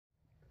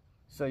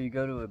So you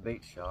go to a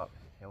bait shop,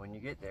 and when you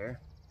get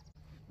there,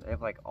 they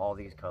have like all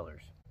these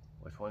colors.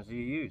 Which ones do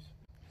you use?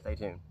 Stay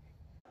tuned.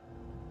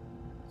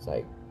 It's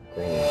like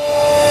green.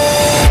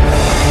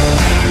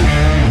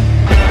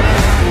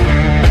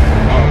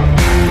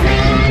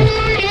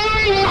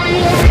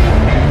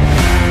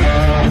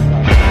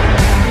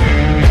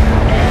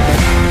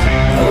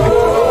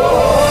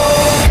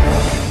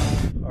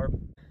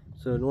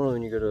 So normally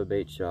when you go to a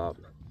bait shop,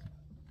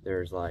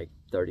 there's like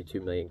 32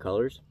 million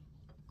colors,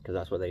 because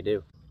that's what they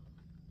do.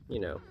 You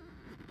know,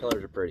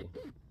 colors are pretty,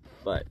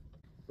 but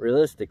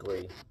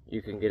realistically,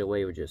 you can get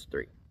away with just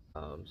 3.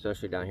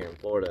 Especially down here in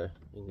Florida,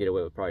 you can get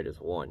away with probably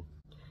just 1.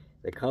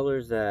 The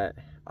colors that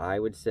I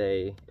would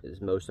say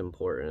is most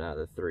important out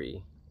of the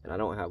 3, and I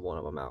don't have one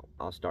of them out,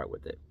 I'll start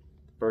with it.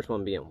 First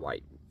one being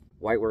white.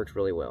 White works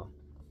really well.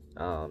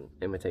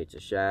 Imitates a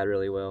shad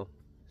really well,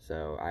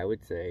 so I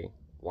would say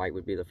white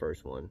would be the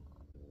first one.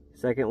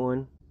 Second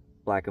one,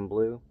 black and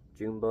blue,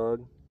 June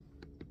bug.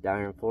 Down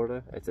here in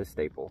Florida, it's a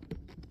staple.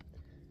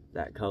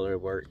 That color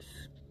works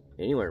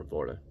anywhere in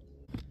Florida.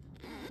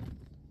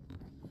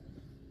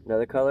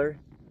 Another color,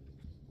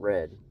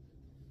 red,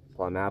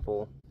 plum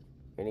apple,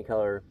 any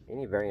color,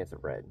 any variance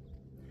of red.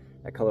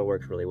 That color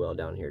works really well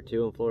down here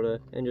too in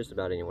Florida, and just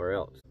about anywhere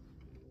else.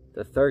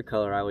 The third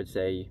color I would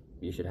say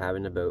you should have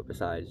in the boat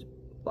besides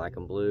black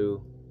and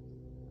blue,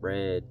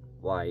 red,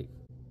 white,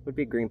 would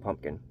be green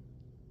pumpkin.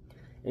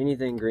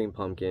 Anything green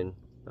pumpkin,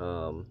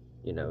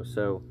 you know,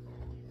 so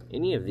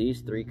any of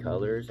these 3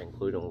 colors,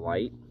 including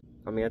white,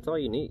 I mean, that's all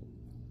you need.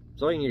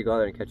 That's all you need to go out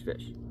there and catch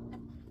fish.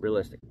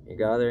 Realistic. You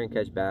go out there and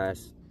catch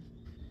bass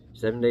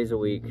 7 days a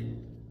week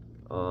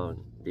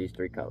on these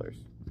 3 colors.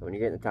 So when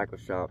you get in the tackle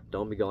shop,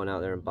 don't be going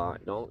out there and buy.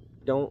 Don't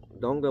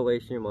go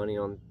wasting your money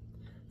on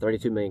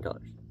 32 million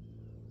colors.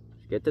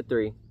 Just get the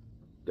 3,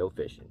 go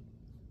fishing.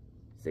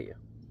 See ya.